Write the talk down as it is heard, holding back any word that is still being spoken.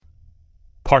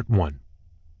Part 1.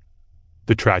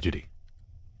 The Tragedy.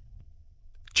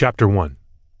 Chapter 1.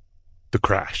 The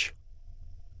Crash.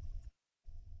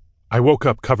 I woke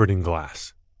up covered in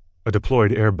glass, a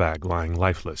deployed airbag lying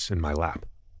lifeless in my lap.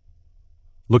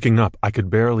 Looking up, I could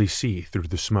barely see through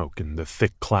the smoke and the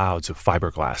thick clouds of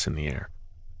fiberglass in the air.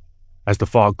 As the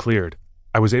fog cleared,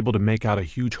 I was able to make out a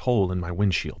huge hole in my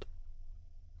windshield.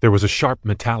 There was a sharp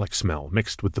metallic smell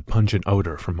mixed with the pungent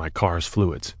odor from my car's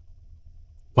fluids.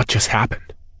 What just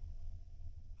happened?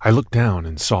 I looked down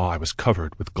and saw I was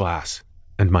covered with glass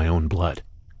and my own blood.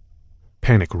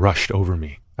 Panic rushed over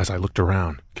me as I looked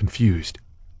around, confused.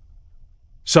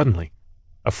 Suddenly,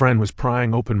 a friend was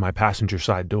prying open my passenger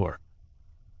side door.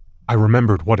 I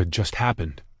remembered what had just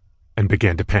happened and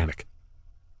began to panic.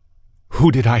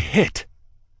 Who did I hit?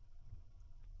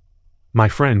 My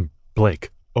friend, Blake,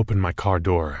 opened my car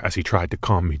door as he tried to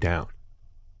calm me down.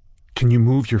 "Can you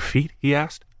move your feet?" he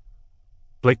asked.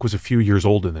 Blake was a few years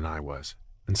older than I was,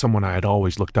 and someone I had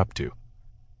always looked up to.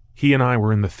 He and I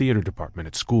were in the theater department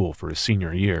at school for his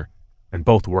senior year, and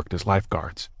both worked as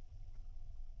lifeguards.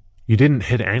 "You didn't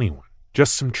hit anyone,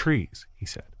 just some trees," he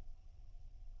said.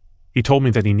 He told me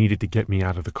that he needed to get me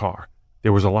out of the car.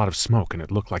 There was a lot of smoke and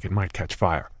it looked like it might catch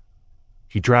fire.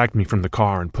 He dragged me from the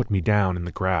car and put me down in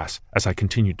the grass as I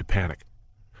continued to panic.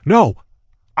 "No!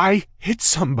 I hit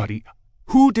somebody!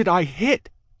 Who did I hit?"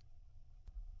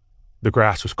 The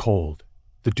grass was cold.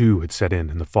 The dew had set in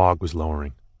and the fog was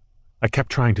lowering. I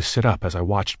kept trying to sit up as I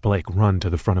watched Blake run to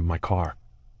the front of my car.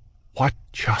 What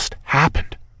just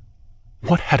happened?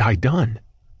 What had I done?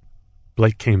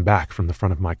 Blake came back from the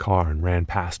front of my car and ran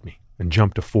past me and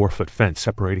jumped a 4-foot fence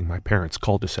separating my parents'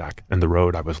 cul-de-sac and the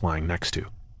road I was lying next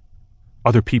to.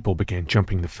 Other people began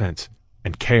jumping the fence,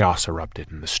 and chaos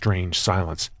erupted in the strange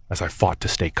silence as I fought to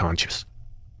stay conscious.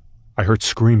 I heard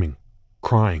screaming,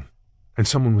 crying, and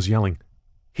someone was yelling,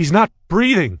 "He's not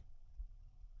breathing!"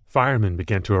 Firemen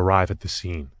began to arrive at the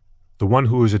scene. The one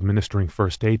who was administering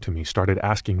first aid to me started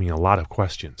asking me a lot of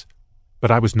questions,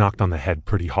 but I was knocked on the head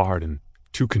pretty hard and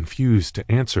too confused to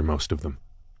answer most of them.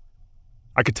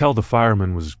 I could tell the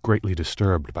fireman was greatly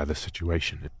disturbed by the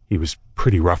situation. He was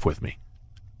pretty rough with me.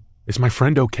 "Is my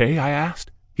friend okay?" I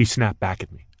asked. He snapped back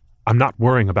at me. "I'm not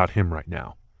worrying about him right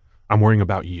now. I'm worrying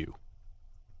about you."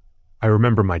 I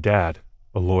remember my dad,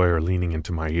 a lawyer, leaning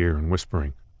into my ear and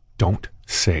whispering, "Don't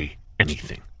say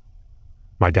anything."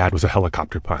 My dad was a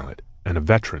helicopter pilot and a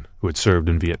veteran who had served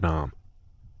in Vietnam.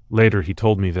 Later, he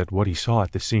told me that what he saw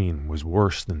at the scene was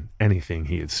worse than anything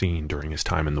he had seen during his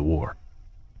time in the war.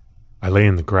 I lay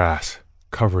in the grass,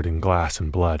 covered in glass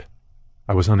and blood.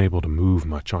 I was unable to move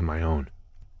much on my own.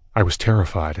 I was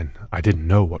terrified, and I didn't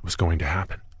know what was going to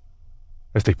happen.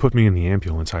 As they put me in the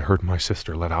ambulance, I heard my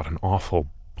sister let out an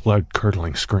awful,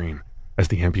 blood-curdling scream as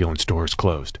the ambulance doors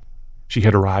closed. She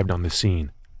had arrived on the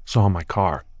scene, saw my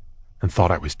car, and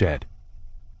thought I was dead.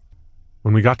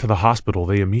 When we got to the hospital,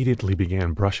 they immediately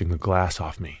began brushing the glass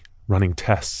off me, running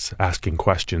tests, asking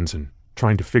questions, and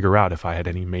trying to figure out if I had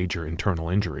any major internal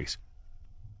injuries.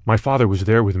 My father was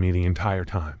there with me the entire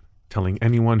time, telling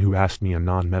anyone who asked me a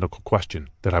non-medical question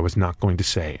that I was not going to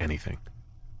say anything.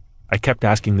 I kept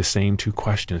asking the same 2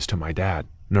 questions to my dad,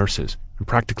 nurses, and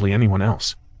practically anyone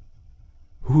else.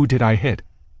 Who did I hit?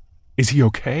 Is he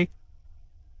okay?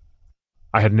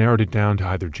 I had narrowed it down to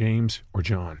either James or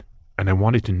John, and I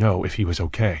wanted to know if he was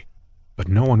okay, but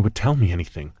no one would tell me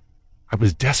anything. I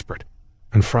was desperate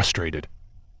and frustrated.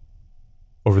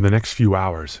 Over the next few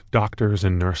hours, doctors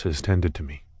and nurses tended to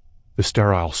me. The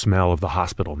sterile smell of the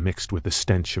hospital mixed with the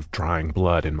stench of drying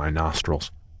blood in my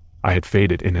nostrils. I had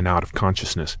faded in and out of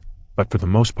consciousness, but for the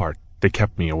most part, they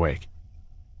kept me awake.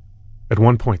 At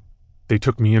one point, they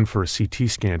took me in for a CT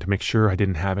scan to make sure I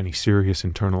didn't have any serious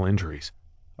internal injuries.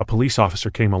 A police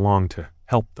officer came along to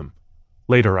help them.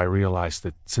 Later, I realized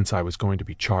that since I was going to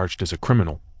be charged as a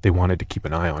criminal, they wanted to keep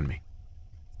an eye on me.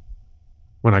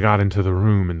 When I got into the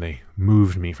room and they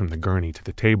moved me from the gurney to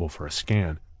the table for a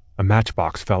scan, a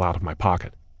matchbox fell out of my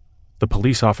pocket. The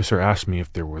police officer asked me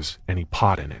if there was any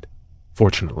pot in it.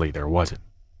 Fortunately, there wasn't,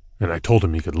 and I told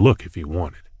him he could look if he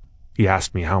wanted. He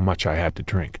asked me how much I had to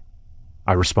drink.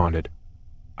 I responded,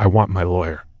 "I want my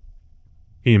lawyer."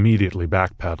 He immediately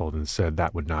backpedaled and said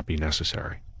that would not be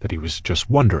necessary, that he was just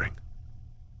wondering.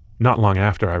 Not long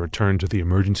after I returned to the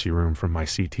emergency room from my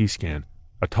CT scan,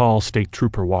 a tall state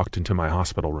trooper walked into my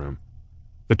hospital room.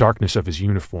 The darkness of his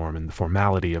uniform and the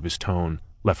formality of his tone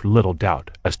left little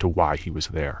doubt as to why he was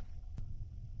there.